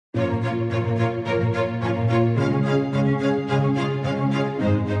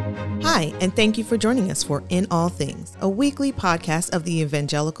Hi, and thank you for joining us for In All Things, a weekly podcast of the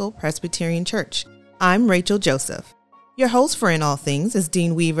Evangelical Presbyterian Church. I'm Rachel Joseph. Your host for In All Things is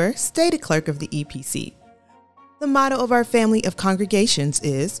Dean Weaver, Stated Clerk of the EPC. The motto of our family of congregations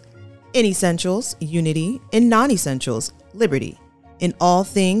is, in essentials, unity; in non-essentials, liberty; in all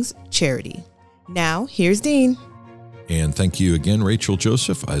things, charity. Now, here's Dean. And thank you again, Rachel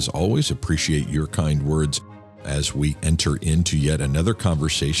Joseph. As always, appreciate your kind words as we enter into yet another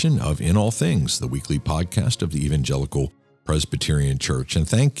conversation of In All Things, the weekly podcast of the Evangelical Presbyterian Church. And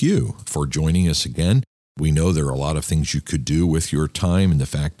thank you for joining us again. We know there are a lot of things you could do with your time, and the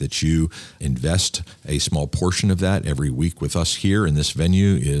fact that you invest a small portion of that every week with us here in this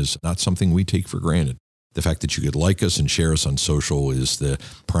venue is not something we take for granted. The fact that you could like us and share us on social is the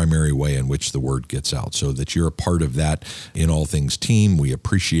primary way in which the word gets out. So that you're a part of that In All Things team, we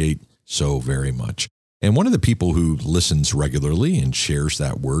appreciate so very much. And one of the people who listens regularly and shares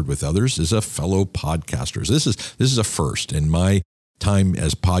that word with others is a fellow podcaster. This is a first. In my time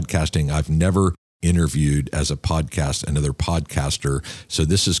as podcasting, I've never interviewed as a podcast another podcaster. So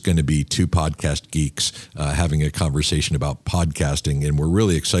this is going to be two podcast geeks having a conversation about podcasting. And we're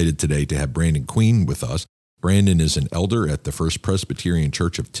really excited today to have Brandon Queen with us. Brandon is an elder at the First Presbyterian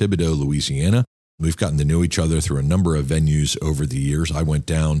Church of Thibodaux, Louisiana. We've gotten to know each other through a number of venues over the years. I went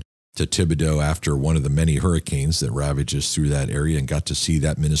down to Thibodaux after one of the many hurricanes that ravages through that area and got to see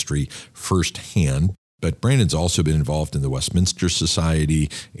that ministry firsthand. But Brandon's also been involved in the Westminster Society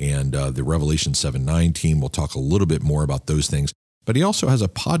and the Revelation 7-9 team. We'll talk a little bit more about those things. But he also has a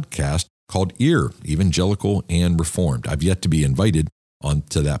podcast called Evangelical and Reformed. I've yet to be invited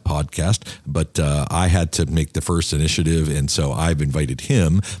onto that podcast, but I had to make the first initiative, and so I've invited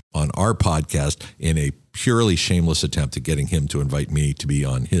him on our podcast in a purely shameless attempt at getting him to invite me to be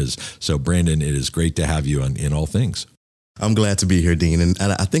on his. So Brandon, it is great to have you on In All Things. I'm glad to be here, Dean, and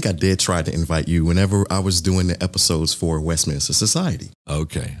I think I did try to invite you whenever I was doing the episodes for Westminster Society.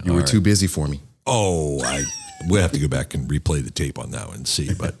 Okay. You were too busy for me. We'll have to go back and replay the tape on that one and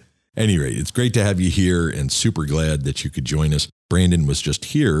see, but at any rate, it's great to have you here and super glad that you could join us. Brandon was just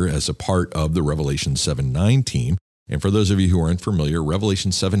here as a part of the Revelation 7-9 team. And for those of you who aren't familiar,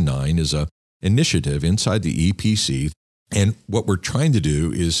 Revelation 7-9 is an initiative inside the EPC. And what we're trying to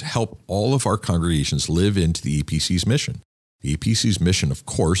do is help all of our congregations live into the EPC's mission. The EPC's mission, of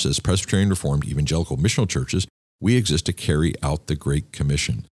course, as Presbyterian Reformed Evangelical Missional Churches, we exist to carry out the Great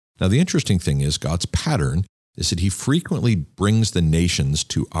Commission. Now, the interesting thing is God's pattern is that he frequently brings the nations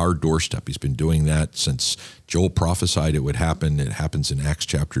to our doorstep. He's been doing that since Joel prophesied it would happen. It happens in Acts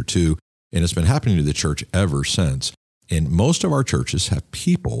chapter 2, and it's been happening to the church ever since. And most of our churches have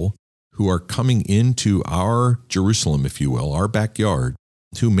people who are coming into our Jerusalem, if you will, our backyard,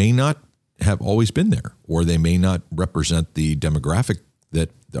 who may not have always been there, or they may not represent the demographic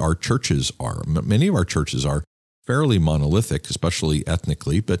that our churches are. Many of our churches are fairly monolithic, especially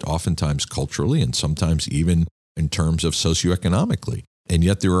ethnically, but oftentimes culturally, and sometimes even in terms of socioeconomically. And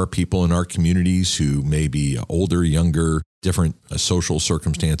yet there are people in our communities who may be older, younger, different social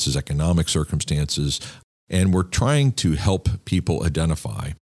circumstances, economic circumstances, and we're trying to help people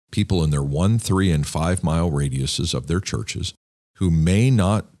identify people in their 1, 3, and 5 mile radiuses of their churches who may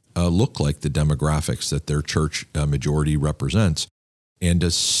not look like the demographics that their church majority represents, and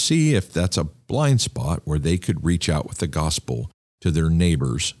to see if that's a blind spot where they could reach out with the gospel to their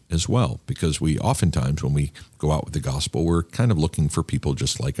neighbors as well. Because we oftentimes, when we go out with the gospel, we're kind of looking for people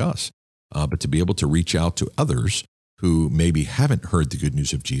just like us. But to be able to reach out to others who maybe haven't heard the good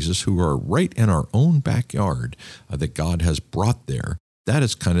news of Jesus, who are right in our own backyard that God has brought there, that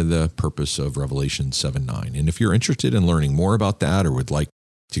is kind of the purpose of Revelation 7-9. And if you're interested in learning more about that, or would like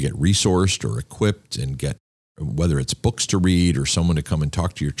to get resourced or equipped and get, whether it's books to read or someone to come and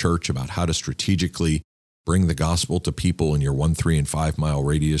talk to your church about how to strategically bring the gospel to people in your 1, 3, and 5 mile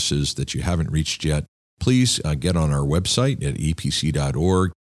radiuses that you haven't reached yet, please get on our website at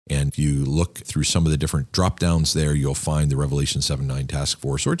epc.org. And if you look through some of the different drop downs there, you'll find the Revelation 7-9 Task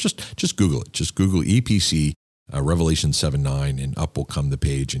Force, or just Google it. Just Google EPC Revelation 7-9, and up will come the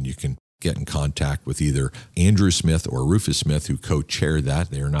page, and you can get in contact with either Andrew Smith or Rufus Smith, who co-chair that.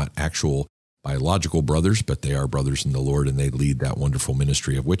 They are not actual biological brothers, but they are brothers in the Lord, and they lead that wonderful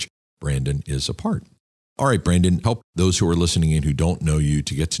ministry of which Brandon is a part. All right, Brandon, help those who are listening in who don't know you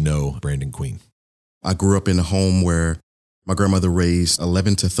to get to know Brandon Queen. I grew up in a home where my grandmother raised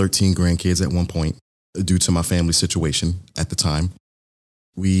 11 to 13 grandkids at one point due to my family situation at the time.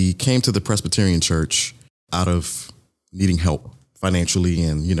 We came to the Presbyterian Church out of needing help financially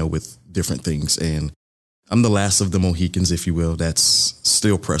and, with different things. And I'm the last of the Mohicans, if you will, that's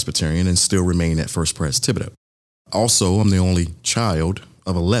still Presbyterian and still remain at First Pres Thibodaux. Also, I'm the only child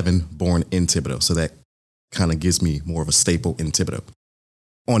of 11 born in Thibodaux. So that kind of gives me more of a staple in Thibodaux.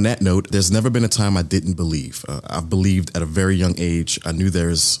 On that note, there's never been a time I didn't believe. I've believed at a very young age. I knew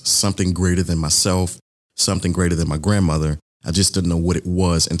there's something greater than myself, something greater than my grandmother. I just didn't know what it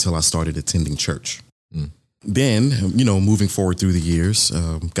was until I started attending church. Then, moving forward through the years,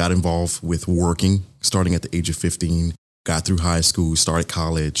 got involved with working, starting at the age of 15, got through high school, started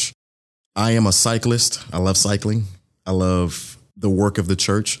college. I am a cyclist. I love cycling. I love the work of the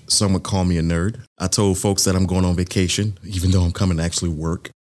church. Some would call me a nerd. I told folks that I'm going on vacation, even though I'm coming to actually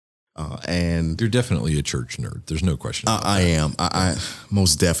work. And you're definitely a church nerd. There's no question. I am. I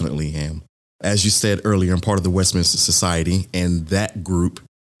most definitely am. As you said earlier, I'm part of the Westminster Society, and that group,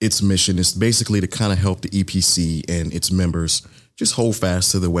 its mission is basically to kind of help the EPC and its members just hold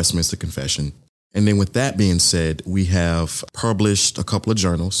fast to the Westminster Confession. And then with that being said, we have published a couple of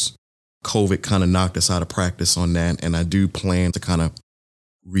journals. COVID kind of knocked us out of practice on that, and I do plan to kind of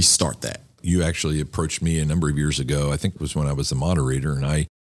restart that. You actually approached me a number of years ago. I think it was when I was the moderator, and I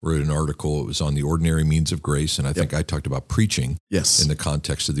wrote an article. It was on the ordinary means of grace, and I think I talked about preaching in the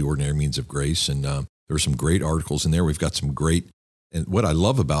context of the ordinary means of grace. And there were some great articles in there. We've got some great, and what I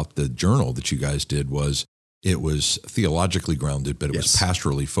love about the journal that you guys did was it was theologically grounded, but it was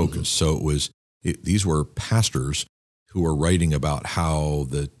pastorally focused. So these were pastors who are writing about how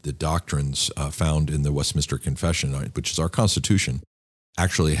the doctrines found in the Westminster Confession, which is our Constitution,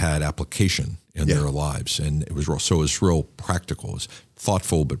 actually had application in their lives. And it was real practical. It was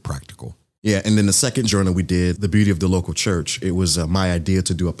thoughtful, but practical. Yeah. And then the second journal we did, The Beauty of the Local Church, it was my idea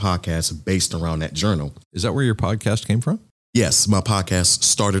to do a podcast based around that journal. Is that where your podcast came from? Yes. My podcast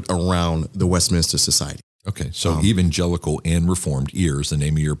started around the Westminster Society. Okay. So Evangelical and Reformed Ears, the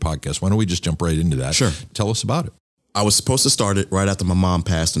name of your podcast. Why don't we just jump right into that? Sure. Tell us about it. I was supposed to start it right after my mom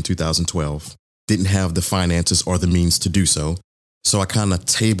passed in 2012. Didn't have the finances or the means to do so. So I kind of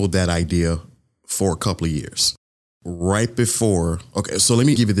tabled that idea for a couple of years. Right before, so let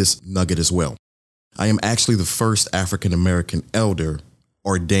me give you this nugget as well. I am actually the first African-American elder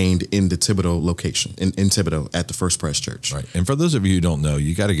ordained in the Thibodaux location, in Thibodaux at the First Pres Church. Right. And for those of you who don't know,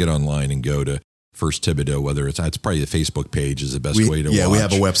 you got to get online and go to First Thibodaux, whether it's probably the Facebook page is the best way to watch. Yeah, we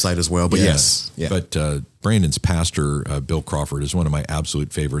have a website as well, but yes. Yeah. But Brandon's pastor, Bill Crawford, is one of my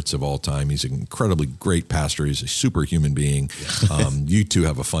absolute favorites of all time. He's an incredibly great pastor. He's a super human being. You two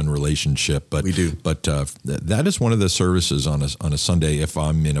have a fun relationship. But we do. But that is one of the services on a Sunday, if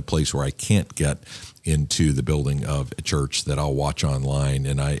I'm in a place where I can't get into the building of a church, that I'll watch online,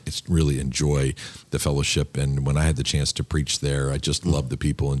 and I really enjoy the fellowship. And when I had the chance to preach there, I just love the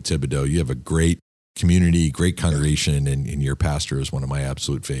people in Thibodaux. You have a great community, great congregation, and your pastor is one of my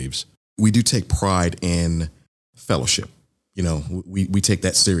absolute faves. We do take pride in fellowship. We take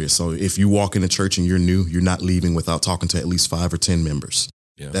that serious. So if you walk in a church and you're new, you're not leaving without talking to at least 5 or 10 members.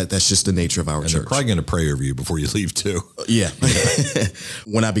 Yeah. That's just the nature of our church. They're probably going to pray over you before you leave too. Yeah.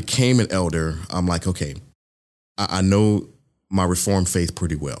 When I became an elder, I'm like, okay, I know my Reformed faith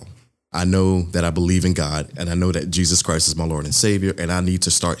pretty well. I know that I believe in God, and I know that Jesus Christ is my Lord and Savior, and I need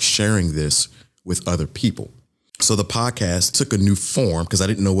to start sharing this with other people. So the podcast took a new form because I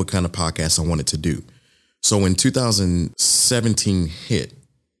didn't know what kind of podcast I wanted to do. So when 2017 hit,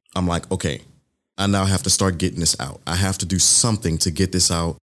 I'm like, okay, I now have to start getting this out. I have to do something to get this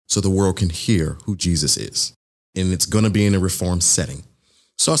out so the world can hear who Jesus is. And it's going to be in a Reformed setting.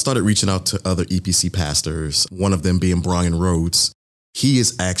 So I started reaching out to other EPC pastors, one of them being Brian Rhodes. He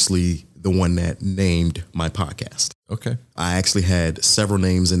is actually the one that named my podcast. Okay. I actually had several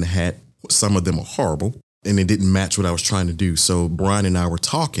names in the hat. Some of them are horrible, and it didn't match what I was trying to do. So Brian and I were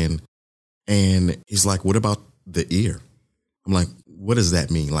talking, and he's like, what about the ear? I'm like, what does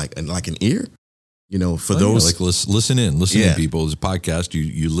that mean? Like an ear? For those listen in, people. It's a podcast.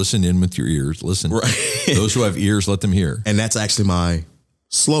 You listen in with your ears. Listen. Right. Those who have ears, let them hear. And that's actually my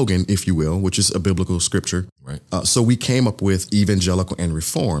slogan, if you will, which is a biblical scripture. Right. So we came up with Evangelical and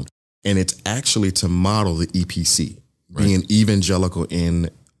Reformed, and it's actually to model the EPC, being evangelical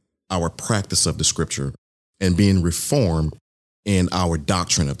in our practice of the scripture and being reformed in our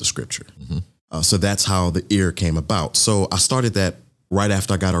doctrine of the scripture. Mm-hmm. So that's how the ear came about. So I started that right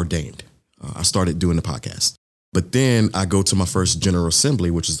after I got ordained. I started doing the podcast. But then I go to my first General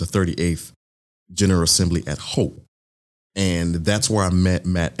Assembly, which is the 38th General Assembly at Hope. And that's where I met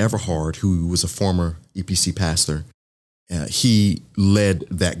Matt Everhard, who was a former EPC pastor. He led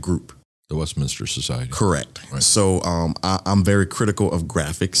that group. The Westminster Society. Correct. Right. So I'm very critical of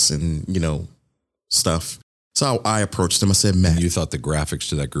graphics and, stuff. So I approached him. I said, Matt. And you thought the graphics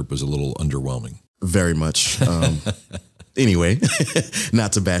to that group was a little underwhelming. Very much. Anyway,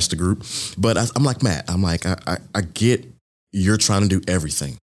 not to bash the group, but I'm like, Matt, I get you're trying to do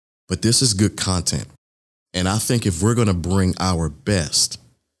everything. But this is good content. And I think if we're going to bring our best,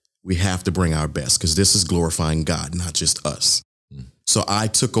 we have to bring our best because this is glorifying God, not just us. So I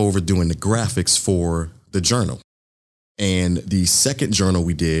took over doing the graphics for the journal. And the second journal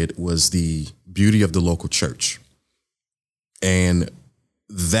we did was the beauty of the local church. And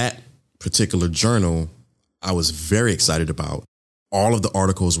that particular journal, I was very excited about. All of the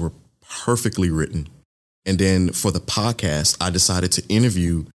articles were perfectly written. And then for the podcast, I decided to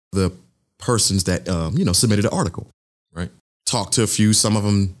interview the persons that, submitted the article. Right. Talked to a few. Some of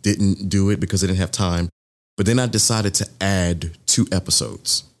them didn't do it because they didn't have time. But then I decided to add 2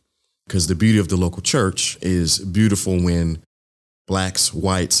 episodes because the beauty of the local church is beautiful when Blacks,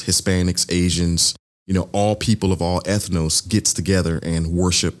 whites, Hispanics, Asians, all people of all ethnos gets together and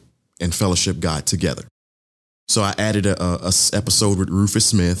worship and fellowship God together. So I added a episode with Rufus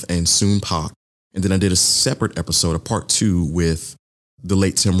Smith and Soon Pak. And then I did a separate episode, a part 2 with the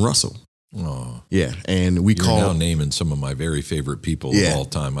late Tim Russell. Oh, yeah. And You're now naming some of my very favorite people of all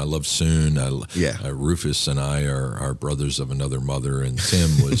time. I love Soon. Rufus and I are brothers of another mother. And Tim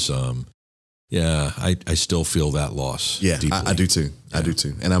was, I still feel that loss. Yeah, deeply. I do too. Yeah. I do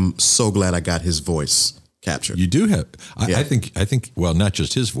too. And I'm so glad I got his voice captured. You do have, I think, well, not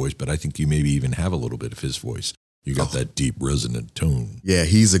just his voice, but I think you maybe even have a little bit of his voice. You got that deep, resonant tone. Yeah,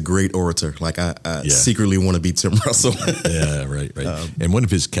 he's a great orator. Like I secretly want to be Tim Russell. Yeah, right. And one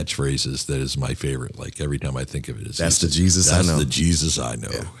of his catchphrases that is my favorite, like every time I think of it, is "That's the Jesus I know." That's the Jesus I know.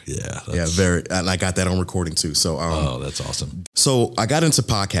 Yeah. Very. And I got that on recording too. So, that's awesome. So I got into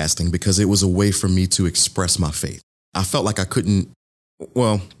podcasting because it was a way for me to express my faith. I felt like I couldn't.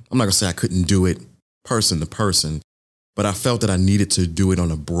 Well, I'm not gonna say I couldn't do it person to person, but I felt that I needed to do it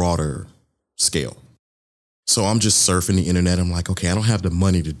on a broader scale. So I'm just surfing the internet. I'm like, okay, I don't have the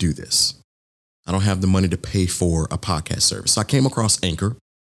money to do this. I don't have the money to pay for a podcast service. So I came across Anchor,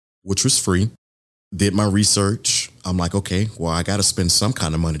 which was free, did my research. I'm like, okay, well, I got to spend some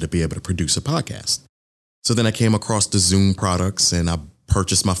kind of money to be able to produce a podcast. So then I came across the Zoom products and I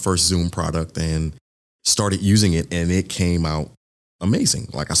purchased my first Zoom product and started using it. And it came out amazing.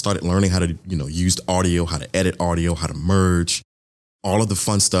 Like I started learning how to, use audio, how to edit audio, how to merge. All of the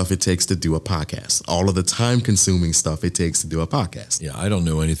fun stuff it takes to do a podcast, all of the time-consuming stuff it takes to do a podcast. Yeah, I don't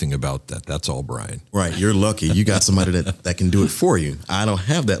know anything about that. That's all Brian. Right, you're lucky. You got somebody that can do it for you. I don't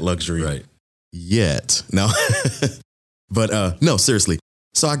have that luxury yet. No, but no, seriously.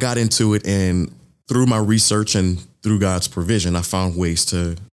 So I got into it, and through my research and through God's provision, I found ways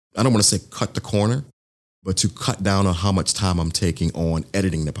to, I don't want to say cut the corner, but to cut down on how much time I'm taking on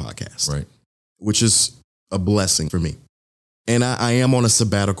editing the podcast. Right. Which is a blessing for me. And I am on a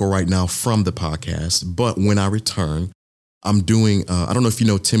sabbatical right now from the podcast, but when I return, I'm doing, I don't know if you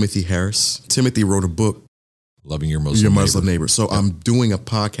know Timothy Harris. Timothy wrote a book, Loving Your Muslim Neighbor. So yep. I'm doing a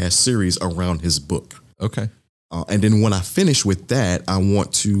podcast series around his book. Okay. And then when I finish with that, I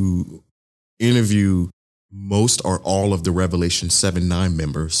want to interview most or all of the Revelation 7-9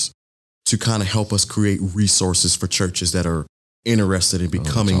 members to kind of help us create resources for churches that are interested in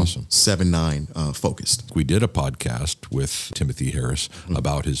becoming 7-9 focused. We did a podcast with Timothy Harris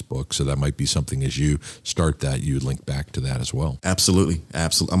about his book, so that might be something as you start that, you link back to that as well. Absolutely.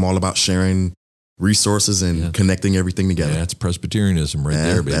 I'm all about sharing resources and connecting everything together. Yeah, it's Presbyterianism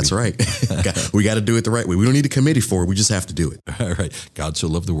there, baby. That's right. We got to do it the right way. We don't need a committee for it. We just have to do it. All right. God so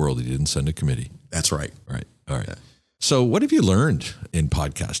loved the world, he didn't send a committee. That's right. Right. All right. Yeah. So what have you learned in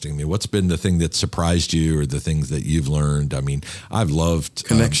podcasting? I mean, what's been the thing that surprised you or the things that you've learned? I mean, I've loved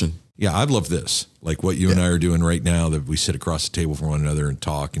connection. I've loved this, like what you and I are doing right now, that we sit across the table from one another and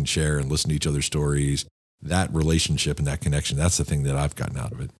talk and share and listen to each other's stories. That relationship and that connection, that's the thing that I've gotten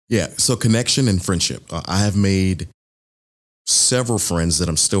out of it. Yeah. So connection and friendship. I have made several friends that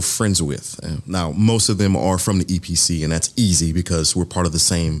I'm still friends with. Now, most of them are from the EPC, and that's easy because we're part of the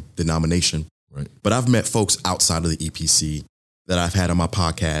same denomination. Right. But I've met folks outside of the EPC that I've had on my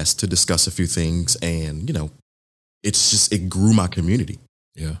podcast to discuss a few things. And, it grew my community.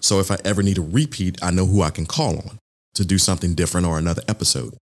 Yeah. So if I ever need a repeat, I know who I can call on to do something different or another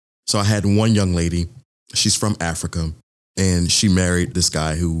episode. So I had one young lady, she's from Africa, and she married this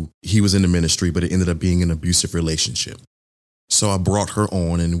guy who he was in the ministry, but it ended up being an abusive relationship. So I brought her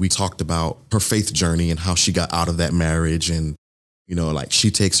on and we talked about her faith journey and how she got out of that marriage. And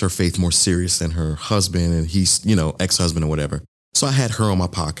she takes her faith more serious than her husband, and he's, ex-husband or whatever. So I had her on my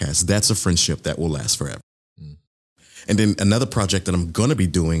podcast. That's a friendship that will last forever. Mm. And then another project that I'm going to be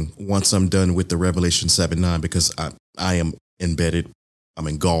doing once I'm done with the Revelation 7-9, because I am embedded, I'm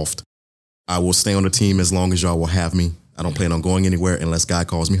engulfed. I will stay on the team as long as y'all will have me. I don't plan on going anywhere unless God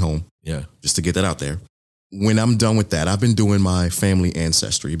calls me home. Yeah. Just to get that out there. when I'm done with that, I've been doing my family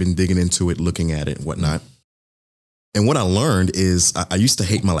ancestry, been digging into it, looking at it and whatnot. And what I learned is I used to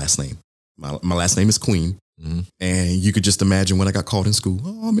hate my last name. My last name is Queen. Mm-hmm. And you could just imagine when I got called in school,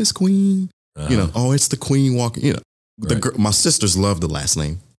 oh, Miss Queen, oh, it's the Queen walking, right. My sisters love the last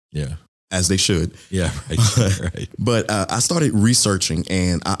name. Yeah. As they should. Yeah. Right. Right. But I started researching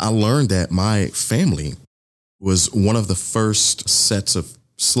and I learned that my family was one of the first sets of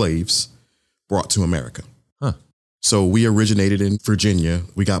slaves brought to America. Huh. So we originated in Virginia.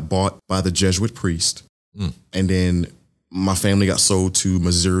 We got bought by the Jesuit priest. And then my family got sold to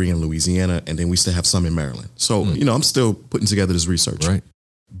Missouri and Louisiana. And then we still have some in Maryland. So, I'm still putting together this research. Right.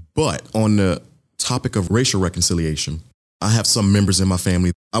 But on the topic of racial reconciliation, I have some members in my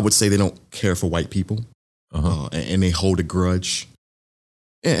family, I would say they don't care for white people. And they hold a grudge.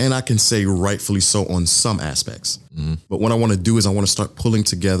 And I can say rightfully so on some aspects. Mm-hmm. But what I want to do is I want to start pulling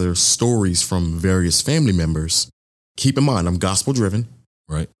together stories from various family members. Keep in mind, I'm gospel driven.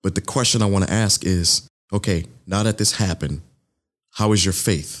 Right. But the question I want to ask is, okay, now that this happened, how is your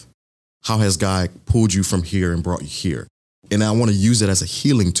faith? How has God pulled you from here and brought you here? And I want to use it as a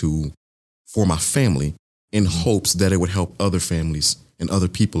healing tool for my family in hopes that it would help other families and other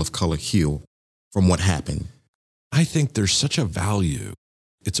people of color heal from what happened. I think there's such a value.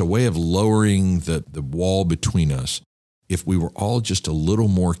 It's a way of lowering the wall between us if we were all just a little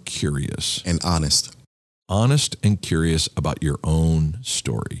more curious. And honest. Honest and curious about your own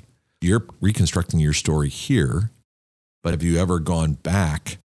story. You're reconstructing your story here, but have you ever gone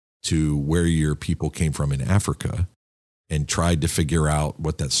back to where your people came from in Africa and tried to figure out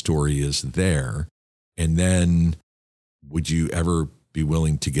what that story is there? And then would you ever be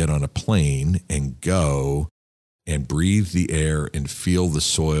willing to get on a plane and go and breathe the air and feel the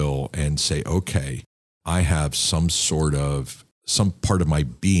soil and say, okay, I have some part of my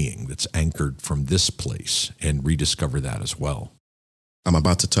being that's anchored from this place, and rediscover that as well? I'm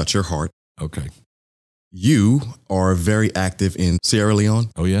about to touch your heart. Okay. You are very active in Sierra Leone.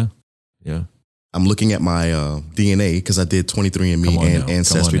 Oh, yeah. Yeah. I'm looking at my DNA because I did 23andMe and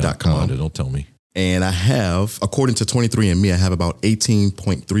Ancestry.com. Come on, don't tell me. And I have, according to 23andMe, I have about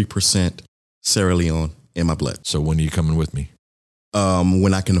 18.3% Sierra Leone in my blood. So when are you coming with me?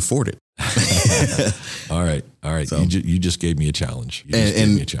 When I can afford it. All right. So, you just gave me a challenge.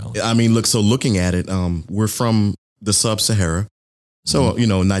 I mean, looking at it, we're from the sub-Sahara. So,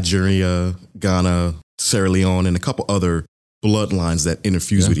 Nigeria, Ghana, Sierra Leone, and a couple other bloodlines that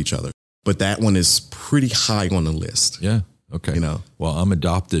interfuse with each other. But that one is pretty high on the list. Yeah. Okay. Well, I'm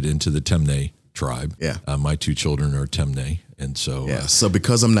adopted into the Temne tribe. Yeah. My two children are Temne. And so. Yeah. So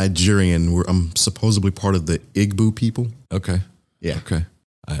because I'm Nigerian, I'm supposedly part of the Igbo people. Okay. Yeah. Okay.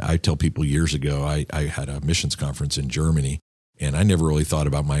 I tell people years ago, I had a missions conference in Germany, and I never really thought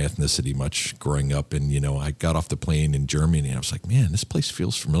about my ethnicity much growing up. And, I got off the plane in Germany and I was like, man, this place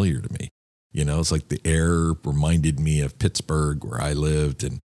feels familiar to me. It's like the air reminded me of Pittsburgh where I lived,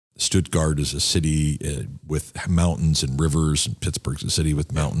 and Stuttgart is a city with mountains and rivers, and Pittsburgh's a city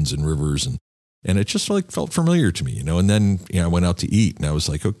with mountains and rivers. And it just felt familiar to me, And then, I went out to eat and I was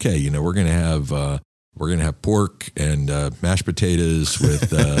like, okay, we're going to have pork and mashed potatoes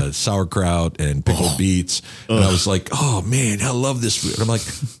with sauerkraut and pickled beets. And I was like, oh man, I love this food. And I'm like,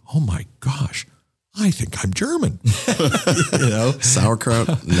 oh my gosh, I think I'm German.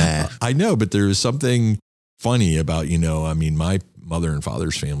 Sauerkraut? Nah. I know, but there was something funny about, my mother and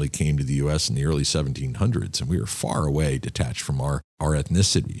father's family came to the U.S. in the early 1700s, and we were far away, detached from our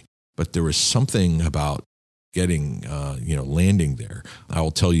ethnicity. But there was something about getting, landing there. I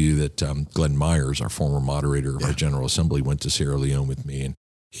will tell you that Glenn Myers, our former moderator of our General Assembly, went to Sierra Leone with me. And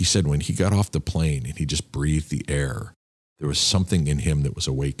he said when he got off the plane and he just breathed the air, there was something in him that was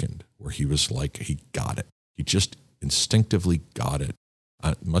awakened, where he was like, he got it. He just instinctively got it.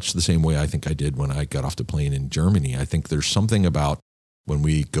 Much the same way I think I did when I got off the plane in Germany. I think there's something about when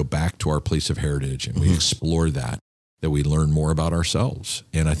we go back to our place of heritage and we explore that we learn more about ourselves.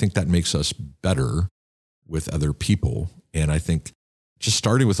 And I think that makes us better with other people. And I think just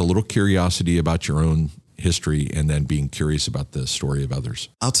starting with a little curiosity about your own history and then being curious about the story of others.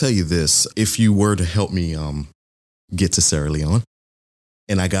 I'll tell you this, if you were to help me get to Sierra Leone,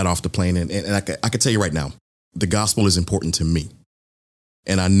 and I got off the plane, and I could tell you right now, the gospel is important to me.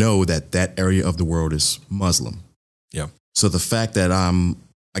 And I know that area of the world is Muslim. Yeah. So the fact that I'm,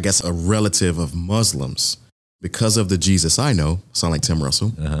 I guess, a relative of Muslims, because of the Jesus I know, sound like Tim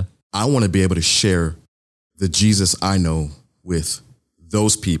Russell, I want to be able to share the Jesus I know with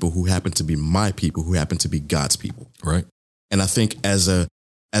those people who happen to be my people, who happen to be God's people. Right. And I think as a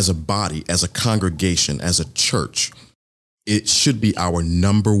body, as a congregation, as a church, it should be our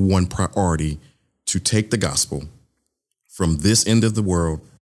number one priority to take the gospel from this end of the world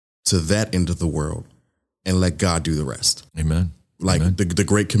to that end of the world and let God do the rest. Amen. Like Amen. the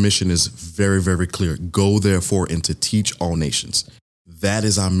Great Commission is very, very clear. Go therefore and to teach all nations. That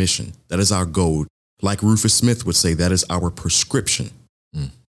is our mission. That is our goal. Like Rufus Smith would say, that is our prescription.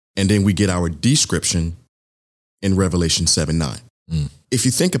 And then we get our description in Revelation 7:9. If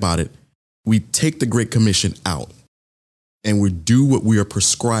you think about it, we take the Great Commission out and we do what we are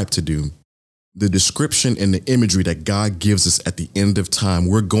prescribed to do. The description and the imagery that God gives us at the end of time,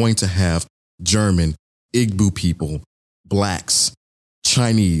 we're going to have German, Igbo people, Blacks,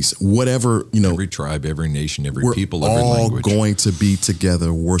 Chinese, whatever, every tribe, every nation, every people, every all language. going to be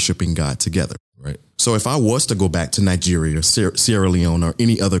together, worshiping God together. Right. So if I was to go back to Nigeria or Sierra Leone or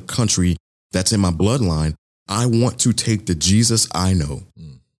any other country that's in my bloodline, I want to take the Jesus I know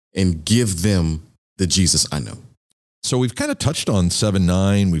and give them the Jesus I know. So we've kind of touched on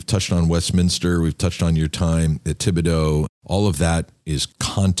 7-9. We've touched on Westminster. We've touched on your time at Thibodeau. All of that is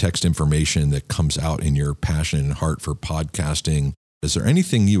context information that comes out in your passion and heart for podcasting. Is there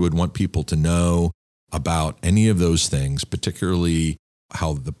anything you would want people to know about any of those things, particularly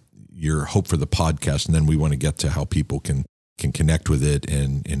how your hope for the podcast? And then we want to get to how people can connect with it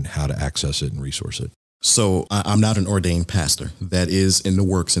and how to access it and resource it. So I'm not an ordained pastor. That is in the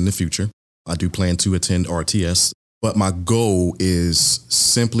works in the future. I do plan to attend RTS, but my goal is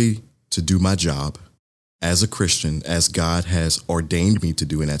simply to do my job as a Christian, as God has ordained me to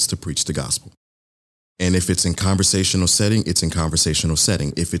do, and that's to preach the gospel. And if it's in conversational setting, it's in conversational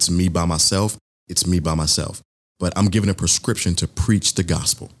setting. If it's me by myself, it's me by myself. But I'm given a prescription to preach the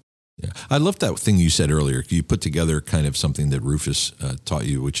gospel. Yeah, I love that thing you said earlier. You put together kind of something that Rufus taught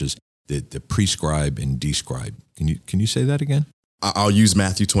you, which is the prescribe and describe. Can you say that again? I'll use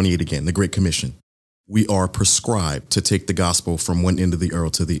Matthew 28 again, the Great Commission. We are prescribed to take the gospel from one end of the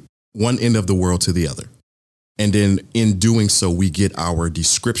world to the other. And then in doing so, we get our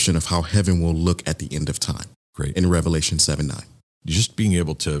description of how heaven will look at the end of time. Great. In Revelation 7:9. Just being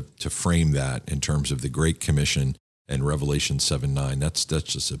able to frame that in terms of the Great Commission and Revelation 7:9, that's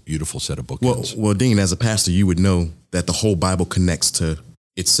just a beautiful set of bookends. Well, Dean, as a pastor, you would know that the whole Bible connects to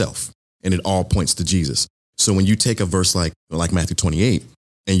itself and it all points to Jesus. So when you take a verse like Matthew 28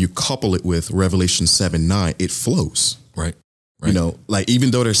 and you couple it with Revelation 7:9, it flows. Right. Like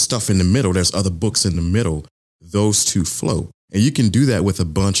even though there's stuff in the middle, there's other books in the middle, those two flow. And you can do that with a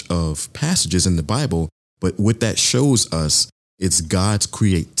bunch of passages in the Bible, but what that shows us, it's God's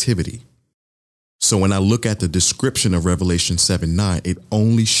creativity. So when I look at the description of Revelation 7:9, it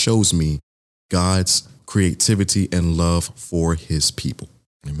only shows me God's creativity and love for his people.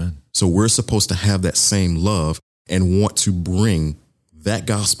 Amen. So we're supposed to have that same love and want to bring that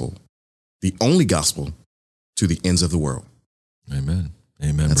gospel, the only gospel, to the ends of the world. Amen.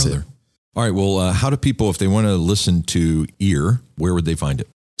 Amen, That's brother. it. All right. Well, how do people, if they want to listen to Ear, where would they find it?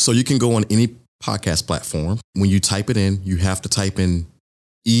 So you can go on any podcast platform. When you type it in, you have to type in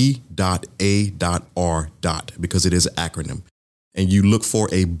E.A.R. because it is an acronym. And you look for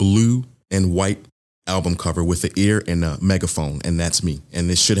a blue and white album cover with the ear and a megaphone, and that's me.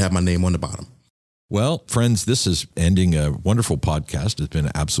 And it should have my name on the bottom. Well, friends, this is ending a wonderful podcast. It's been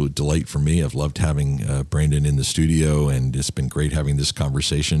an absolute delight for me. I've loved having Brandon in the studio, and it's been great having this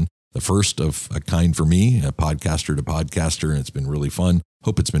conversation. The first of a kind for me, a podcaster to podcaster, and it's been really fun.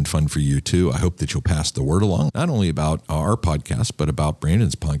 Hope it's been fun for you too. I hope that you'll pass the word along, not only about our podcast, but about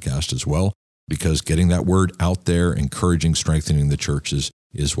Brandon's podcast as well, because getting that word out there, encouraging, strengthening the churches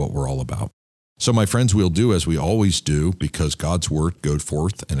is what we're all about. So my friends, we'll do as we always do, because God's word goes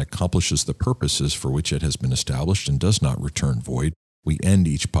forth and accomplishes the purposes for which it has been established and does not return void. We end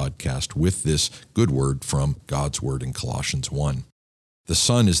each podcast with this good word from God's word in Colossians 1. The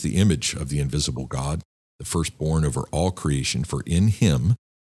Son is the image of the invisible God, the firstborn over all creation, for in him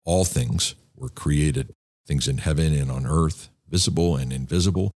all things were created, things in heaven and on earth, visible and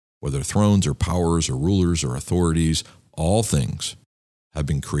invisible, whether thrones or powers or rulers or authorities, all things have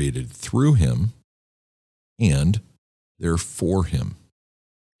been created through him, and they're for him.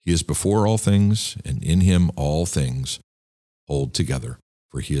 He is before all things, and in him all things hold together,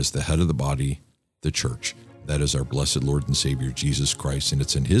 for he is the head of the body, the church. That is our blessed Lord and Savior, Jesus Christ, and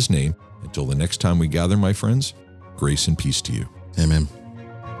it's in his name. Until the next time we gather, my friends, grace and peace to you. Amen.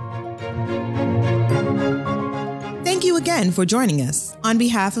 Thank you again for joining us. On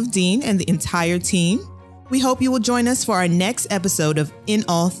behalf of Dean and the entire team, we hope you will join us for our next episode of In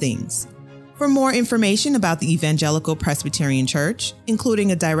All Things. For more information about the Evangelical Presbyterian Church,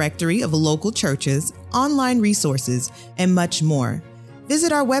 including a directory of local churches, online resources, and much more,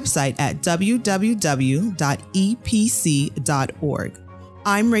 visit our website at www.epc.org.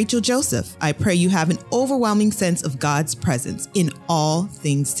 I'm Rachel Joseph. I pray you have an overwhelming sense of God's presence in all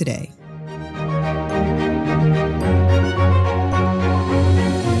things today.